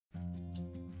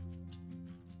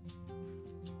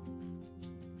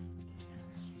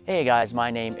Hey guys, my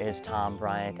name is Tom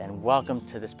Bryant and welcome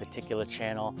to this particular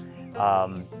channel.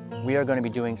 We are going to be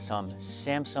doing some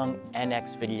Samsung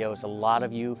NX videos. A lot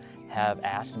of you have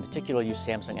asked, in particular you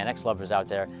Samsung NX lovers out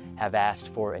there, have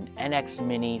asked for an NX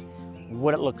Mini,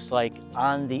 what it looks like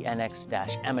on the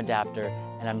NX-M adapter,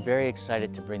 and I'm very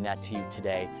excited to bring that to you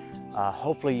today.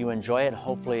 Hopefully you enjoy it,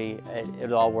 hopefully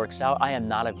it all works out. I am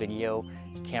not a video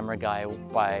camera guy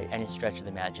by any stretch of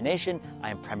the imagination. I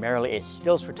am primarily a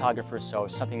stills photographer, so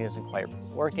if something isn't quite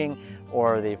working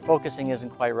or the focusing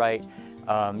isn't quite right,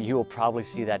 you will probably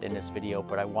see that in this video,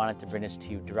 but I wanted to bring this to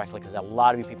you directly because a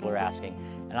lot of you people are asking,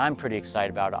 and I'm pretty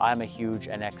excited about it. I'm a huge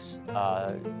NX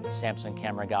Samsung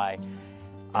camera guy.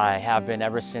 I have been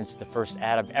ever since the first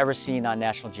ad I've ever seen on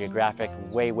National Geographic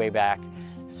way back.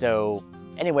 So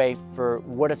anyway, for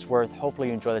what it's worth, hopefully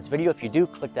you enjoy this video. If you do,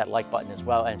 click that like button as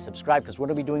well and subscribe, because we're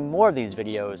going to be doing more of these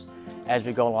videos as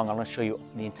we go along. I'm going to show you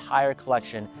the entire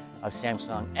collection of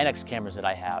Samsung NX cameras that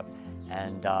I have,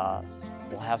 and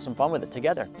we'll have some fun with it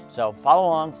together. So follow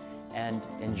along and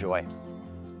enjoy.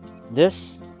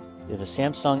 This is the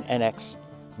Samsung NX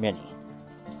Mini.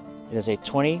 It is a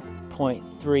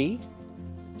 20.3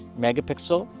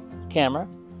 megapixel camera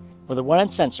with a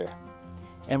 1-inch sensor.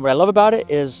 And what I love about it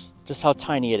is just how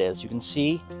tiny it is. You can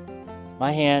see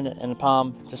my hand and the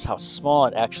palm, just how small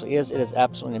it actually is. It is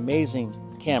absolutely an amazing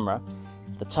camera.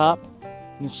 At the top,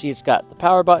 you can see it's got the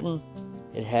power button.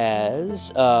 It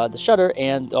has the shutter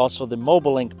and also the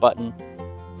mobile link button.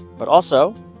 But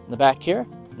also, in the back here,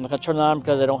 I'm not going to turn it on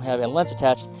because I don't have a lens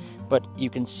attached, but you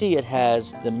can see it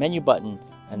has the menu button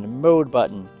and the mode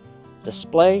button,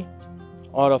 display,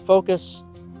 autofocus,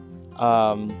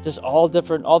 just all the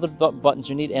buttons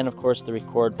you need, and of course the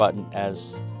record button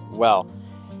as well.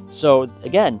 So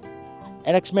again,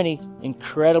 NX Mini,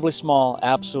 incredibly small,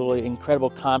 absolutely incredible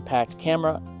compact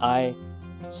camera. I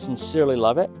sincerely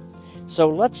love it. So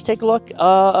let's take a look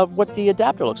of what the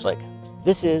adapter looks like.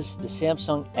 This is the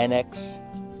Samsung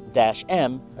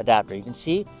NX-M adapter. You can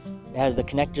see it has the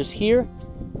connectors here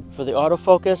for the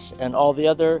autofocus and all the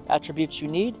other attributes you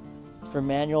need for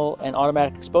manual and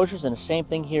automatic exposures, and the same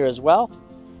thing here as well.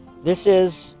 This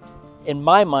is, in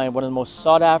my mind, one of the most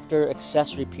sought after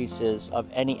accessory pieces of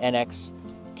any NX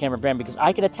camera brand, because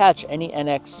I can attach any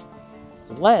NX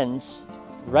lens,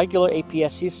 regular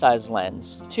APS-C size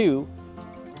lens, to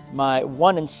my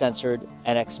 1-inch censored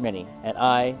NX Mini, and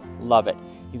I love it.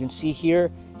 You can see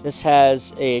here this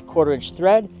has a 1/4-inch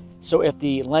thread, so if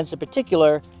the lens in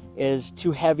particular is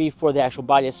too heavy for the actual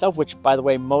body itself, which by the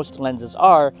way most lenses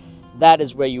are, that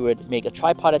is where you would make a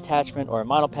tripod attachment or a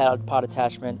monopod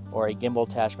attachment or a gimbal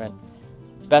attachment.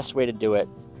 Best way to do it.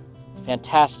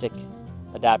 Fantastic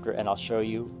adapter, and I'll show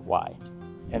you why.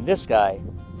 And this guy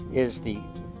is the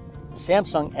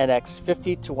Samsung NX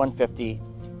 50-150.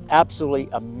 Absolutely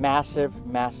a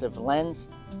massive lens.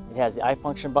 It has the eye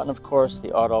function button, of course,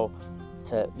 the auto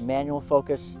to manual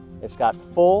focus. It's got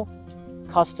full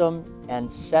custom and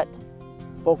set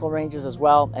focal ranges as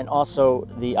well, and also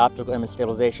the optical image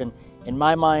stabilization. In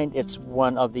my mind, it's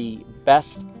one of the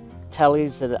best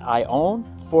teles that I own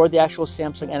for the actual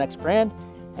Samsung NX brand,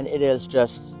 and it is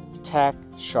just tack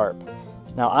sharp.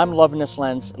 Now I'm loving this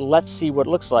lens. Let's see what it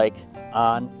looks like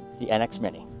on the NX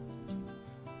Mini.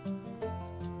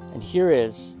 And here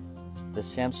is the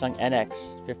Samsung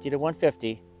NX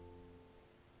 50-150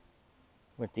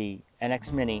 with the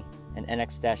NX Mini and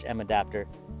NX-M adapter.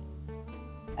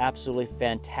 Absolutely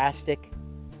fantastic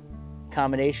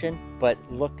combination, but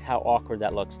look how awkward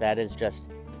that looks. That is just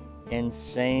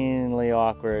insanely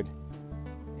awkward,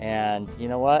 and you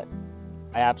know what?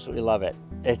 I absolutely love it.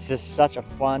 It's just such a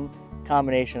fun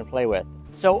combination to play with.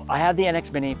 So I have the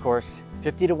NX Mini, of course,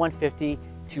 50-150,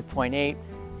 2.8,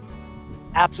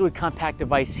 absolutely compact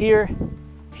device here,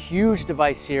 huge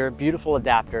device here, beautiful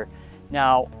adapter.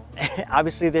 Now,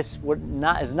 obviously this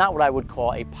is not what I would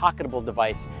call a pocketable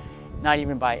device, not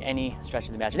even by any stretch of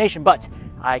the imagination, but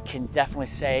I can definitely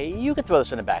say you could throw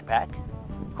this in a backpack.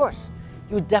 Of course,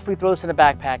 you would definitely throw this in a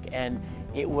backpack and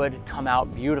it would come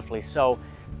out beautifully. So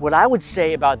what I would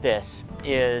say about this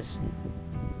is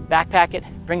backpack it,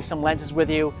 bring some lenses with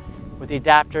you. With the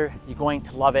adapter, you're going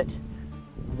to love it.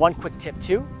 One quick tip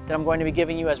too that I'm going to be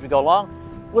giving you as we go along.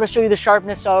 We're going to show you the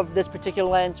sharpness of this particular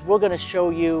lens. We're going to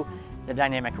show you the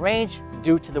dynamic range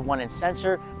due to the 1-inch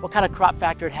sensor, what kind of crop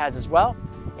factor it has as well,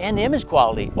 and the image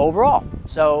quality overall.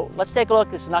 So let's take a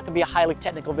look. This is not going to be a highly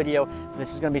technical video.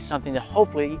 This is going to be something that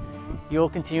hopefully you'll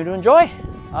continue to enjoy.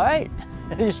 All right,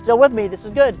 you're still with me. This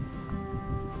is good.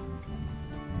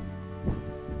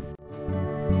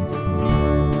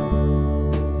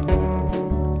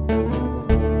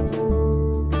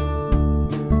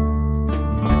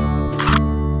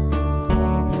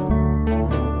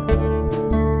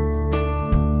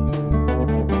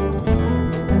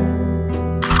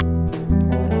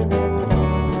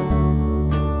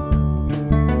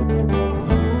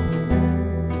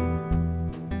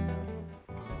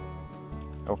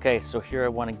 Okay, so here I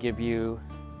want to give you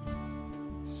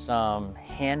some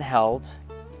handheld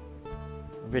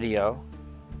video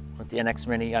with the NX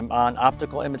Mini. I'm on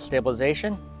optical image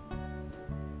stabilization,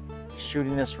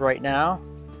 shooting this right now.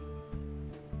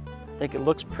 I think it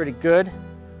looks pretty good.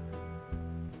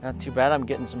 Not too bad. I'm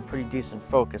getting some pretty decent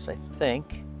focus, I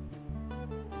think.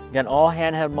 Again, all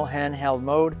handheld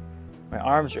mode. My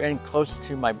arms are in close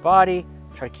to my body.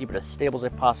 Try to keep it as stable as I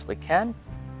possibly can.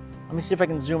 Let me see if I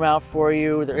can zoom out for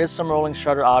you. There is some rolling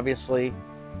shutter, obviously,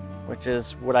 which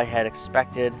is what I had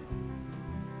expected.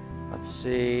 Let's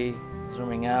see,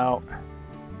 zooming out.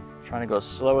 Trying to go as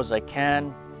slow as I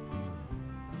can.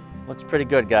 Looks pretty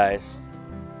good, guys.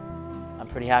 I'm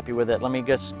pretty happy with it. Let me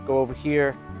just go over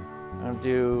here. I'm gonna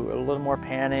do a little more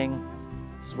panning.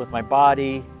 This is with my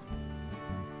body.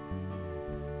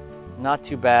 Not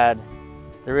too bad.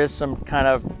 There is some kind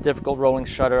of difficult rolling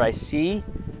shutter I see.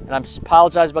 And I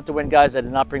apologize about the wind, guys. I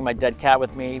did not bring my dead cat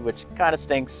with me, which kind of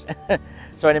stinks.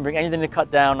 So I didn't bring anything to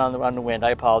cut down on the wind.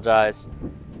 I apologize.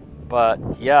 But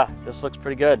yeah, this looks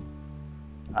pretty good.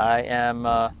 I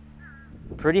am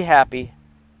pretty happy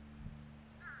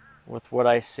with what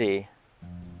I see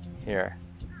here.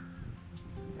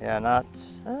 Yeah,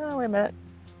 wait a minute.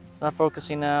 It's not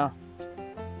focusing now.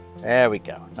 There we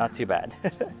go. Not too bad.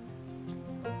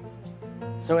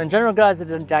 So in general, guys,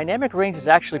 the dynamic range is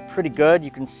actually pretty good. You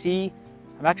can see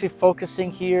I'm actually focusing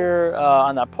here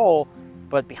on that pole,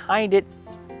 but behind it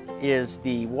is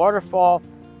the waterfall,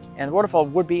 and the waterfall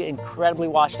would be incredibly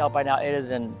washed out by now. It is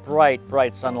in bright,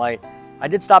 bright sunlight. I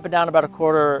did stop it down about a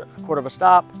quarter of a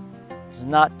stop. It's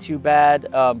not too bad,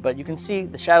 but you can see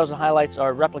the shadows and highlights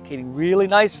are replicating really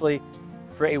nicely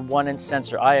for a 1-inch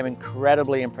sensor. I am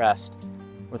incredibly impressed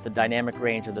with the dynamic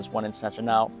range of this 1-inch sensor.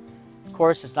 Now, of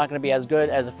course, it's not going to be as good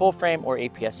as a full frame or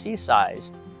APS-C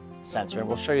sized sensor, and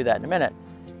we'll show you that in a minute.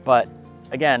 But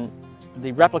again,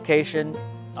 the replication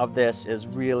of this is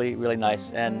really, really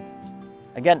nice. And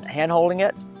again, hand holding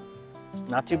it,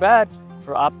 not too bad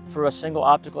for a single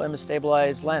optical image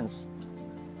stabilized lens.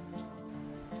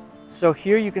 So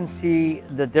here you can see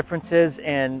the differences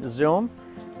in zoom.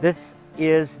 This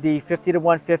is the 50 to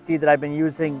 150 that I've been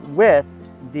using with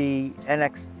the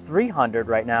NX300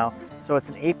 right now. So it's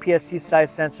an APS-C size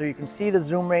sensor. You can see the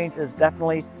zoom range is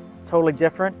definitely totally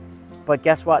different, but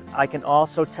guess what? I can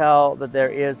also tell that there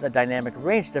is a dynamic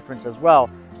range difference as well.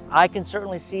 I can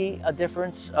certainly see a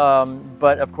difference,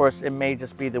 but of course it may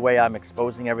just be the way I'm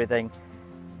exposing everything.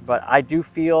 But I do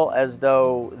feel as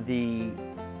though the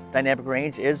dynamic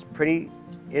range is pretty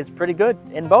good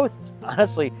in both.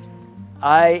 Honestly,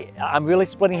 I'm really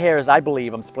splitting hairs. I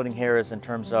believe I'm splitting hairs in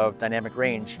terms of dynamic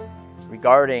range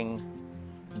regarding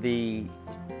the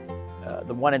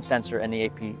 1-inch sensor and the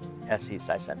APS-C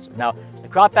size sensor. Now, the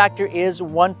crop factor is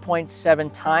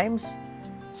 1.7 times,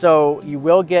 so you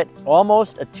will get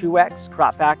almost a 2x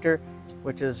crop factor,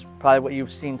 which is probably what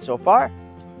you've seen so far.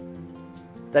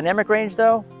 Dynamic range,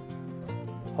 though,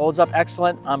 holds up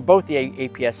excellent on both the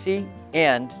APS-C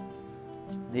and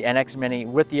the NX Mini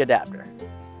with the adapter.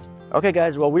 Okay,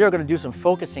 guys, well, we are going to do some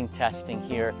focusing testing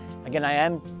here. Again, I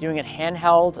am doing it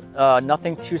handheld,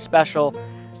 nothing too special.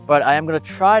 But I am going to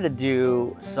try to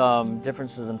do some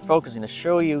differences in focusing to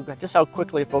show you just how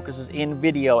quickly it focuses in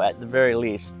video at the very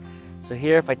least. So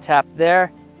here, if I tap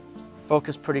there,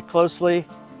 focus pretty closely.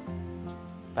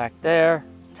 Back there,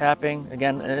 tapping,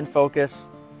 again, in focus.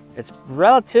 It's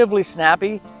relatively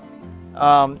snappy.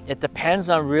 It depends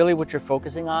on really what you're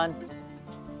focusing on.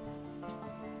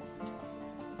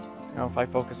 You know, if I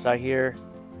focus out here,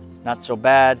 not so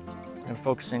bad. I'm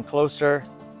focusing closer.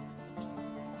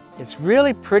 It's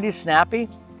really pretty snappy.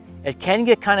 It can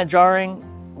get kind of jarring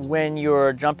when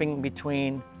you're jumping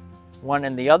between one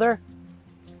and the other,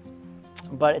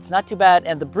 but it's not too bad.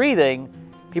 And the breathing,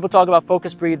 people talk about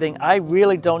focus breathing. I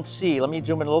really don't see. Let me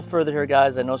zoom in a little further here,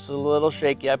 guys. I know it's a little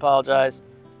shaky. I apologize.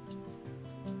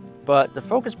 But the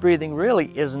focus breathing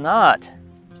really is not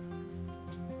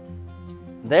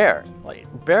there, like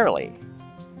barely.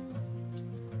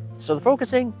 So the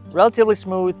focusing, relatively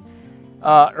smooth.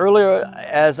 Earlier,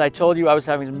 as I told you, I was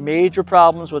having major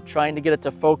problems with trying to get it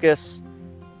to focus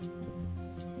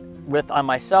on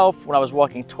myself. When I was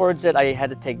walking towards it, I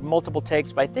had to take multiple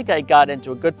takes, but I think I got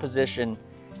into a good position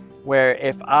where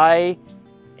if I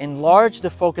enlarge the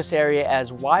focus area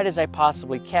as wide as I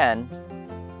possibly can,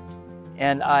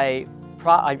 and I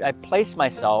place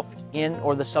myself in,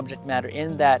 or the subject matter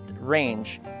in that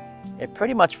range, it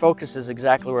pretty much focuses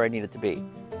exactly where I need it to be,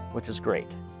 which is great.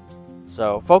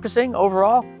 So focusing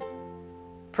overall,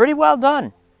 pretty well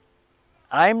done.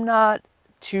 I'm not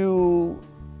too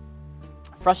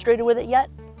frustrated with it yet,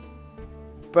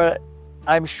 but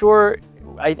I'm sure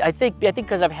I think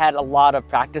because I've had a lot of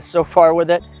practice so far with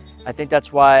it, I think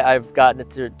that's why I've gotten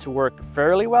it to work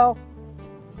fairly well.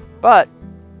 But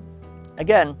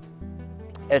again,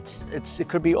 it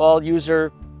could be all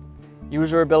user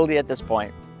ability at this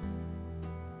point.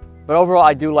 But overall,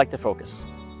 I do like the focus.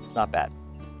 It's not bad.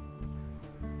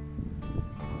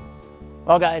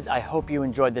 Well guys, I hope you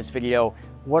enjoyed this video.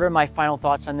 What are my final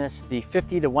thoughts on this? The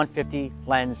 50 to 150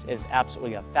 lens is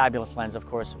absolutely a fabulous lens. Of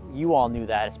course, you all knew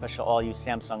that, especially all you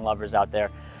Samsung lovers out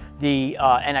there. The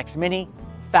NX Mini,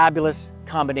 fabulous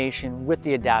combination with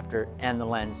the adapter and the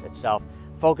lens itself.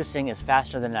 Focusing is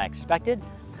faster than I expected.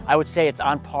 I would say it's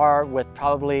on par with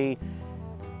probably,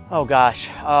 oh gosh,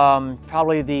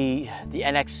 probably the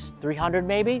NX 300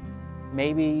 maybe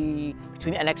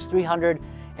between the NX 300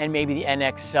 and maybe the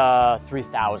NX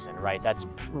 3000, right? That's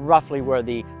roughly where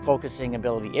the focusing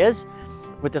ability is.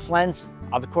 With this lens,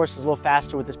 of course, it's a little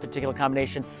faster with this particular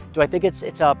combination. Do I think it's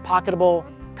a pocketable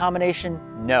combination?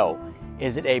 No.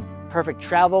 Is it a perfect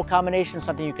travel combination,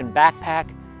 something you can backpack?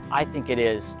 I think it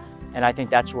is, and I think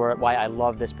that's why I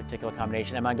love this particular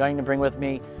combination. Am I going to bring with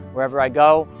me wherever I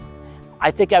go?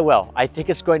 I think I will. I think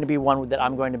it's going to be one that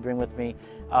I'm going to bring with me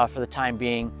for the time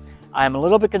being. I'm a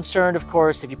little bit concerned, of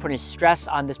course, if you put any stress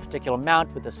on this particular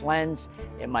mount with this lens,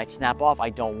 it might snap off. I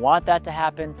don't want that to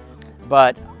happen,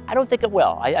 but I don't think it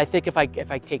will. I think if I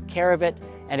take care of it,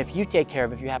 and if you take care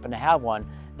of it, if you happen to have one,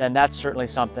 then that's certainly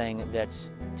something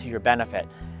that's to your benefit.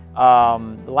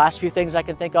 The last few things I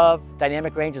can think of,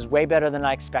 dynamic range is way better than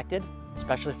I expected,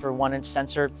 especially for a 1-inch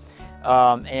sensor.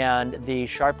 And the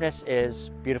sharpness is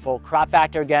beautiful. Crop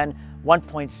factor, again,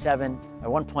 1.7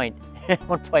 or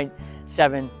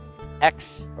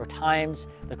 1.7x or times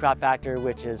the crop factor,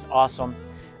 which is awesome.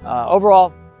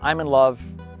 Overall, I'm in love,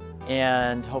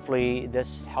 and hopefully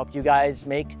this helped you guys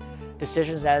make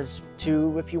decisions as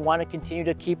to if you want to continue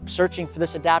to keep searching for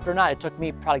this adapter or not. It took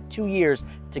me probably 2 years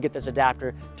to get this adapter.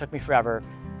 It took me forever,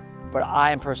 but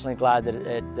I am personally glad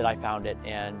that I found it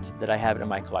and that I have it in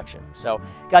my collection. So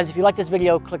guys, if you like this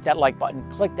video, click that like button,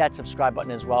 click that subscribe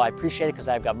button as well. I appreciate it because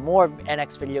I've got more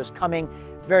NX videos coming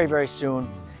very, very soon.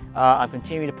 I'm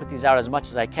continuing to put these out as much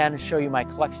as I can, show you my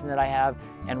collection that I have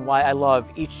and why I love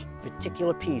each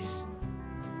particular piece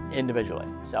individually.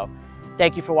 So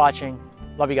thank you for watching.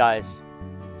 Love you guys.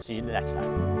 See you the next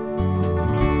time.